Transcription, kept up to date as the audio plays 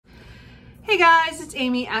Hey guys, it's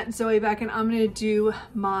Amy at Zoe back, and I'm going to do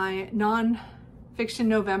my Nonfiction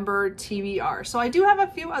November TBR. So I do have a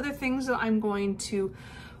few other things that I'm going to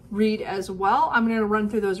read as well. I'm going to run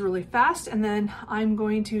through those really fast, and then I'm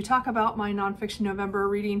going to talk about my Nonfiction November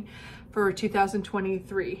reading for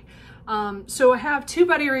 2023. So I have two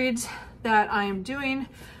buddy reads that I am doing.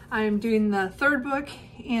 I am doing the third book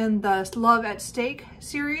in the Love at Stake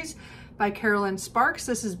series by Carolyn Sparks.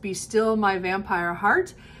 This is Be Still, My Vampire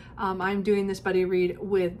Heart. I'm doing this buddy read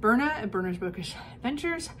with Berna at Berna's Bookish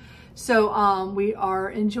Adventures. So we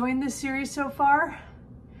are enjoying this series so far,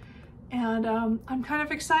 and I'm kind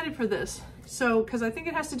of excited for this. So, because I think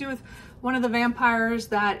it has to do with one of the vampires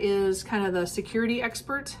that is kind of the security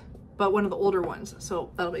expert, but one of the older ones.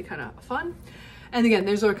 So that'll be kind of fun. And again,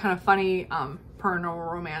 those are kind of funny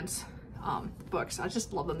paranormal romance books. I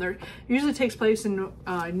just love them. They're usually takes place in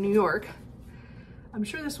New York. I'm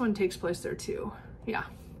sure this one takes place there too. Yeah.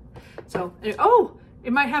 So, oh,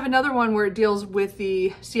 it might have another one where it deals with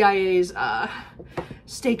the CIA's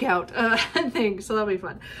stakeout thing, so that'll be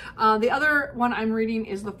fun. The other one I'm reading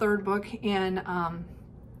is the third book in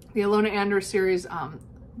the Ilona Andrews series,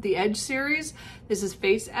 the Edge series. This is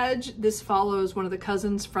Fate's Edge. This follows one of the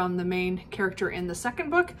cousins from the main character in the second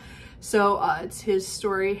book. So it's his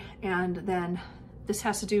story, and then this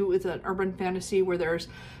has to do with an urban fantasy where there's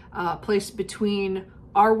a place between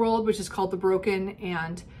our world, which is called the Broken,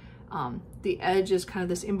 and the Edge is kind of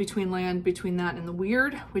this in-between land between that and the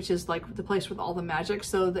Weird, which is like the place with all the magic.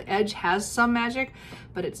 So the Edge has some magic,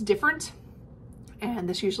 but it's different. And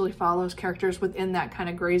this usually follows characters within that kind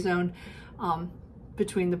of gray zone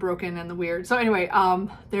between the Broken and the Weird. So anyway,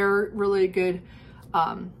 they're really good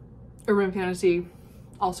urban fantasy,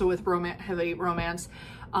 also with heavy romance,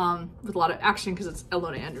 with a lot of action because it's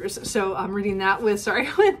Ilona Andrews. So I'm reading that with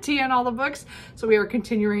Tia and all the books. So we are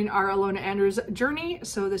continuing our Ilona Andrews journey.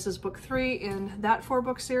 So this is book 3 in that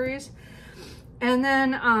 4-book series. And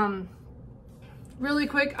then really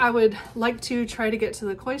quick, I would like to try to get to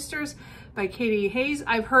The Cloisters by Katie Hayes.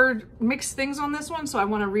 I've heard mixed things on this one, so I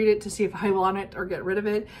want to read it to see if I want it or get rid of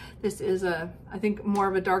it. This is I think more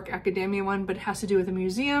of a dark academia one, but it has to do with a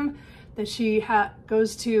museum that she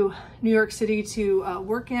goes to New York City to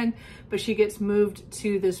work in, but she gets moved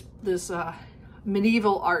to this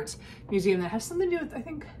medieval art museum that has something to do with, I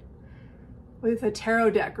think, with a tarot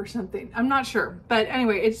deck or something. I'm not sure, but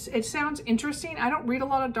anyway, it sounds interesting. I don't read a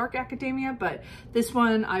lot of dark academia, but this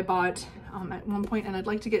one I bought at one point, and I'd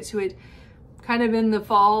like to get to it kind of in the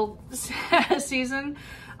fall season,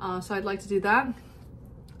 so I'd like to do that.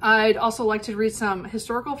 I'd also like to read some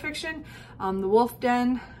historical fiction. The Wolf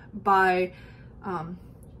Den by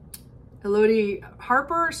Elodie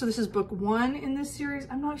Harper. So this is book 1 in this series.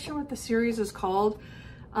 I'm not sure what the series is called,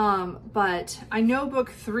 but I know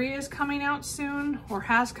book 3 is coming out soon, or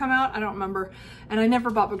has come out. I don't remember. And I never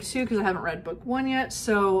bought book 2 because I haven't read book 1 yet.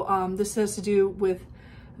 So this has to do with,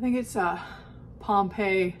 I think it's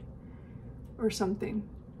Pompeii or something.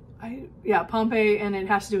 Yeah, Pompeii, and it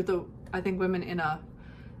has to do with the, I think, women in a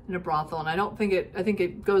brothel. And I think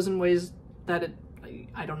it goes in ways that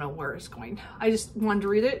I don't know where it's going. I just wanted to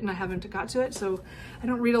read it and I haven't got to it. So I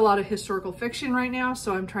don't read a lot of historical fiction right now,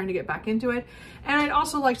 so I'm trying to get back into it. And I'd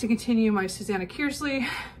also like to continue my Susanna Kearsley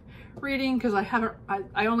reading because I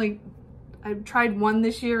tried one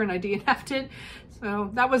this year and I DNF'd it. So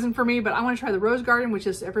that wasn't for me, but I want to try the Rose Garden, which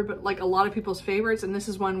is like a lot of people's favorites. And this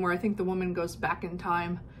is one where I think the woman goes back in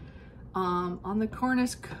time on the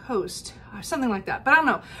Cornish coast, something like that. But I don't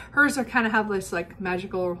know. Hers are kind of have this like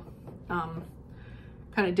magical,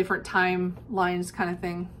 kind of different timelines kind of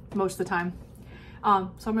thing most of the time.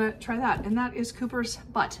 So I'm gonna try that, and that is Cooper's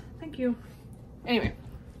Butt. Thank you. Anyway,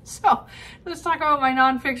 so let's talk about my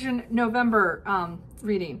Nonfiction November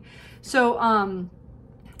reading. So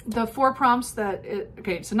the 4 prompts so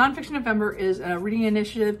Nonfiction November is a reading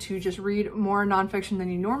initiative to just read more nonfiction than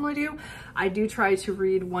you normally do. I do try to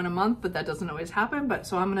read 1 a month, but that doesn't always happen. But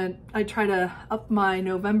so I try to up my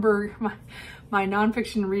November, my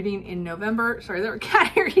nonfiction reading in November. Sorry, there was a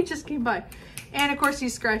cat here, he just came by. And of course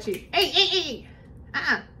he's scratchy. Hey.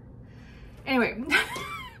 Anyway,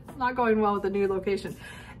 not going well with the new location.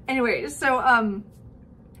 Anyway, so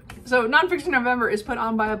Nonfiction November is put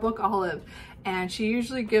on by a Book Olive, and she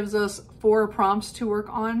usually gives us 4 prompts to work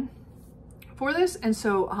on for this. And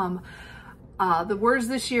so the words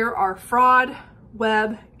this year are fraud,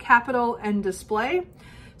 web, capital, and display.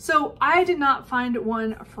 So I did not find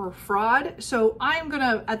one for fraud. So I'm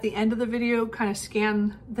gonna, at the end of the video, kind of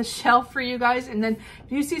scan the shelf for you guys. And then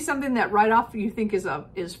if you see something that right off you think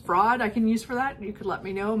is fraud I can use for that, you could let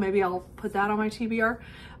me know. Maybe I'll put that on my TBR.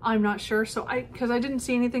 I'm not sure. So because I didn't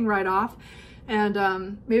see anything right off.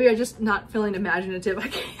 And maybe I'm just not feeling imaginative. I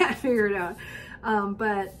can't figure it out.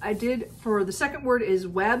 But I did, for the second word is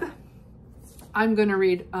web. I'm going to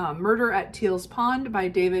read Murder at Teal's Pond by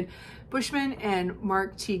David Bushman and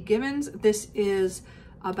Mark T. Gibbons. This is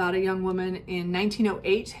about a young woman in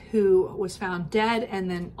 1908 who was found dead, and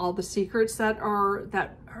then all the secrets that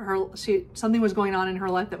something was going on in her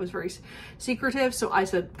life that was very secretive. So I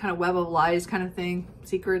said kind of web of lies kind of thing,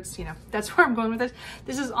 secrets, you know, that's where I'm going with this.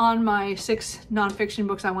 This is on my 6 nonfiction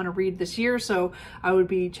books I want to read this year. So I would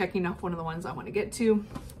be checking off one of the ones I want to get to.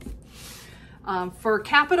 For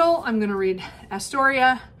capital, I'm going to read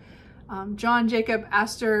Astoria, John Jacob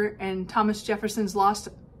Astor and Thomas Jefferson's Lost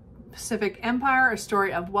Pacific Empire, A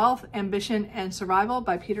Story of Wealth, Ambition, and Survival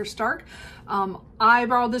by Peter Stark. I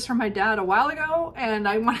borrowed this from my dad a while ago, and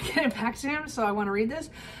I want to get it back to him, so I want to read this.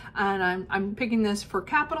 And I'm picking this for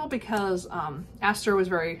capital because Astor was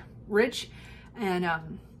very rich, and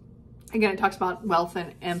again, it talks about wealth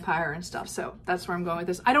and empire and stuff, so that's where I'm going with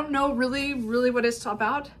this. I don't know really what it's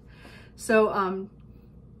about, so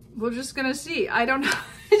we're just gonna see. I don't know.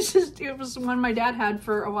 It was one my dad had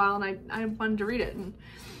for a while, and I wanted to read it, and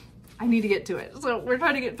I need to get to it. So we're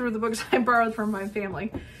trying to get through the books I borrowed from my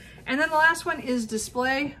family. And then the last one is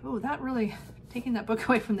Display. Oh, that really, taking that book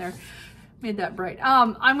away from there, made that bright.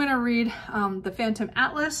 I'm gonna read The Phantom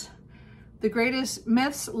Atlas, The Greatest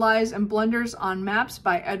Myths, Lies, and Blunders on Maps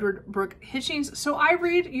by Edward Brooke Hitchings. So I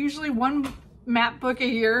read usually one map book a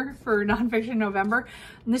year for Nonfiction November.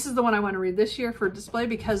 And this is the one I want to read this year for Display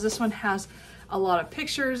because this one has a lot of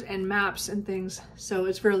pictures and maps and things. So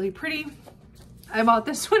it's really pretty. I bought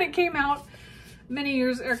this when it came out many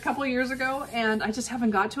years, or a couple of years ago, and I just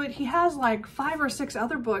haven't got to it. He has like 5 or 6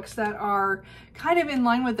 other books that are kind of in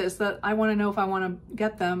line with this that I want to know if I want to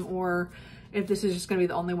get them or if this is just going to be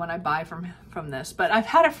the only one I buy from this. But I've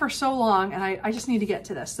had it for so long, and I just need to get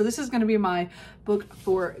to this. So this is going to be my book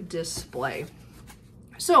for Display.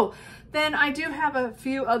 So then I do have a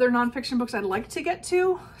few other nonfiction books I'd like to get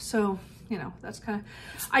to. So, you know, that's kind of,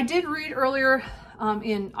 I did read earlier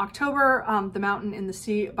in October, The Mountain in the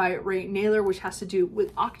Sea by Ray Naylor, which has to do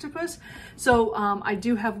with octopus. So I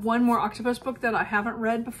do have one more octopus book that I haven't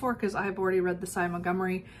read before because I have already read the Cy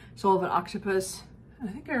Montgomery Soul of an Octopus. I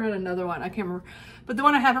think I read another one, I can't remember. But the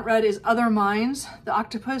one I haven't read is Other Minds, The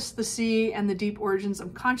Octopus, the Sea, and the Deep Origins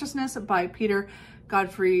of Consciousness by Peter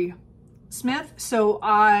Godfrey Smith. So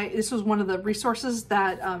this was one of the resources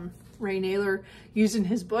that Ray Naylor used in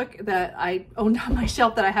his book that I owned on my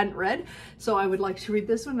shelf that I hadn't read. So I would like to read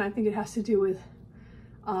this one. I think it has to do with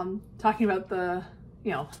talking about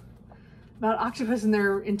about octopus and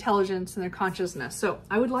their intelligence and their consciousness. So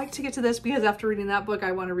I would like to get to this because after reading that book,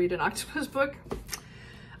 I want to read an octopus book.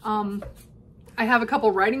 I have a couple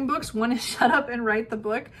writing books. One is Shut Up and Write the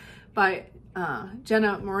Book by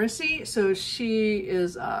Jenna Morrissey. So she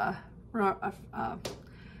is a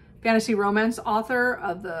fantasy romance author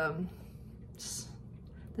of the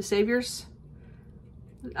Saviors.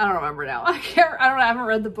 I don't remember now. I haven't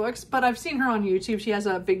read the books, but I've seen her on YouTube. She has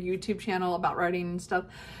a big YouTube channel about writing and stuff.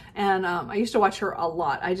 And I used to watch her a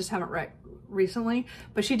lot. I just haven't read recently,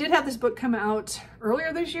 but she did have this book come out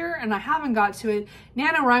earlier this year and I haven't got to it.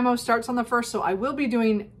 NaNoWriMo starts on the 1st, so I will be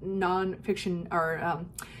doing nonfiction or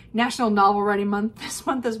National Novel Writing Month this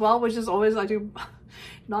month as well, which is always, I do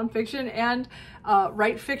nonfiction and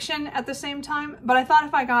write fiction at the same time. But I thought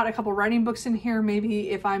if I got a couple writing books in here, maybe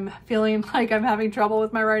if I'm feeling like I'm having trouble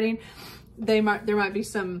with my writing, there might be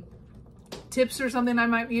some tips or something I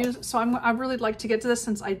might use. So I'd really like to get to this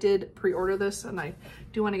since I did pre-order this and I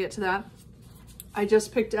do want to get to that. I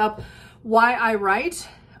just picked up Why I Write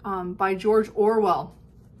by George Orwell.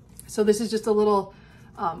 So this is just a little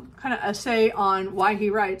kind of essay on why he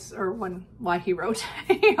writes, or why he wrote,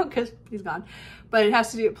 because he's gone. But it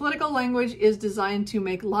has to do with political language is designed to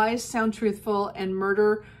make lies sound truthful and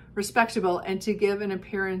murder respectable and to give an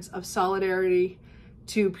appearance of solidarity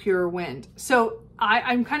to pure wind. So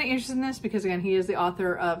I'm kind of interested in this because, again, he is the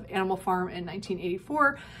author of Animal Farm in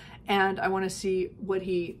 1984, and I want to see what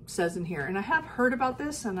he says in here. And I have heard about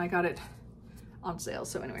this, and I got it on sale.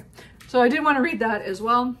 So anyway, so I did want to read that as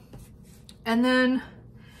well. And then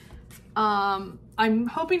I'm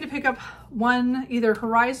hoping to pick up one, either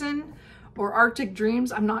Horizon or Arctic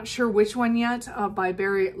Dreams. I'm not sure which one yet, by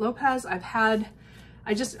Barry Lopez. I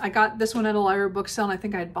got this one at a library book sale, and I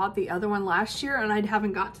think I had bought the other one last year, and I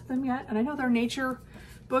haven't got to them yet. And I know they're nature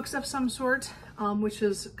books of some sort, which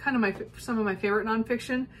is kind of some of my favorite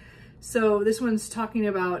nonfiction. So this one's talking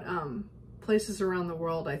about places around the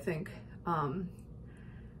world, I think.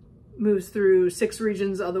 Moves through 6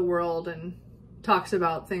 regions of the world and talks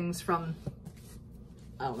about things from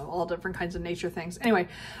I don't know, all different kinds of nature things. Anyway,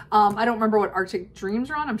 I don't remember what Arctic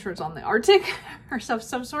Dreams are on. I'm sure it's on the Arctic or some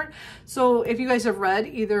sort. So if you guys have read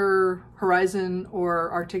either Horizon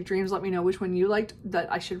or Arctic Dreams, let me know which one you liked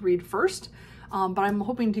that I should read first. But I'm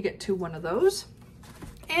hoping to get to one of those.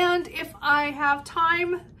 And if I have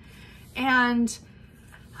time and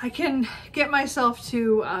I can get myself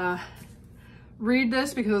to read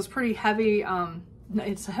this, because it's pretty heavy.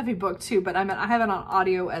 It's a heavy book too, but I have it on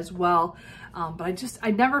audio as well. But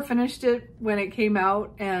I never finished it when it came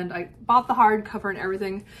out, and I bought the hardcover and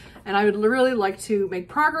everything. And I would really like to make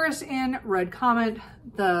progress in Red Comet,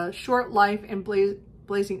 The Short Life and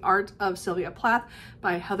Blazing Art of Sylvia Plath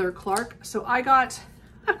by Heather Clark. So I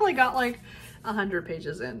only got like 100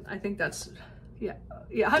 pages in. I think that's, yeah,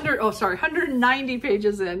 190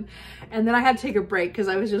 pages in. And then I had to take a break because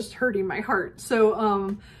I was just hurting my heart.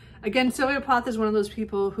 So, again, Sylvia Plath is one of those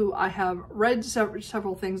people who I have read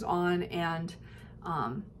several things on, and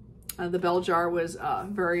The Bell Jar was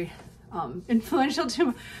very influential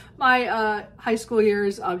to my high school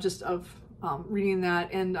years of reading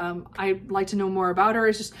that, and I'd like to know more about her.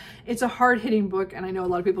 It's a hard-hitting book, and I know a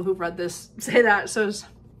lot of people who've read this say that, so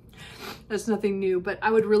that's nothing new, but I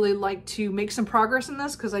would really like to make some progress in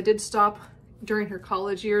this because I did stop during her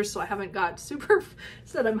college years, so I haven't got super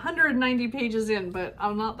said I'm 190 pages in, but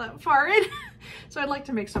I'm not that far in. So I'd like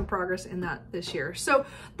to make some progress in that this year. So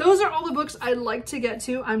those are all the books I'd like to get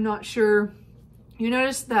to. I'm not sure. You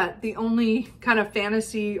notice that the only kind of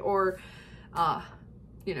fantasy or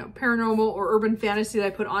you know, paranormal or urban fantasy that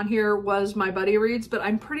I put on here was my buddy reads, but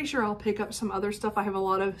I'm pretty sure I'll pick up some other stuff. I have a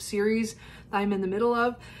lot of series that I'm in the middle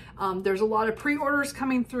of. There's a lot of pre-orders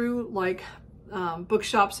coming through, like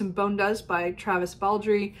Bookshops and Bone Dust by Travis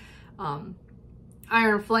Baldry,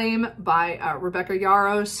 Iron Flame by Rebecca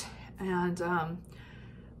Yarros, and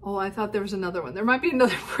oh, I thought there was another one. There might be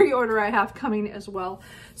another pre-order I have coming as well.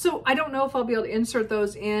 So I don't know if I'll be able to insert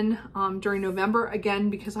those in during November,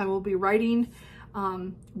 again, because I will be writing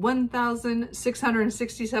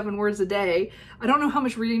 1,667 words a day. I don't know how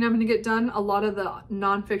much reading I'm going to get done. A lot of the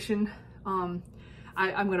nonfiction I'm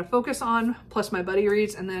going to focus on, plus my buddy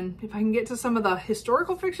reads, and then if I can get to some of the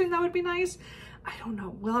historical fiction, that would be nice. I don't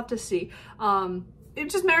know. We'll have to see. It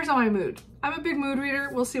just matters on my mood. I'm a big mood reader.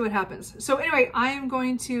 We'll see what happens. So anyway, I am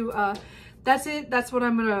going to, that's it. That's what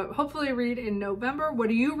I'm going to hopefully read in November. What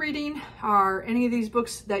are you reading? Are any of these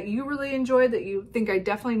books that you really enjoyed that you think I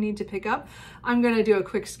definitely need to pick up? I'm going to do a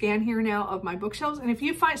quick scan here now of my bookshelves. And if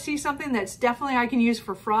you see something that's definitely I can use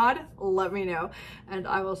for fraud, let me know. And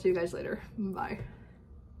I will see you guys later. Bye.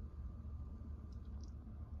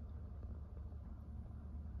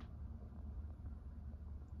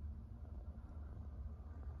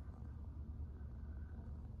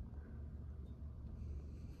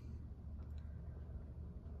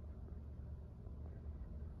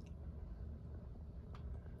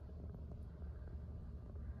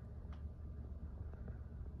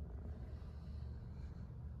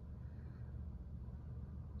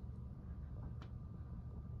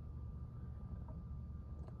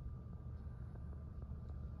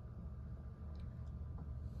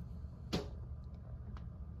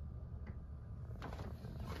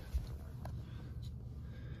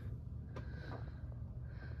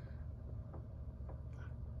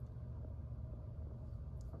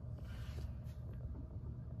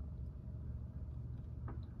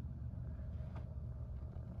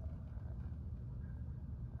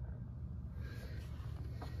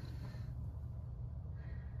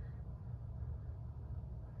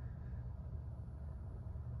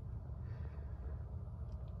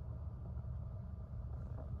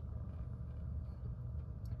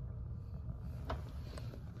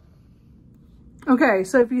 Okay,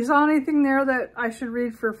 so if you saw anything there that I should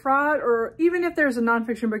read for fraud, or even if there's a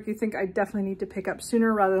nonfiction book you think I definitely need to pick up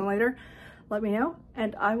sooner rather than later, let me know,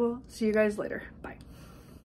 and I will see you guys later. Bye.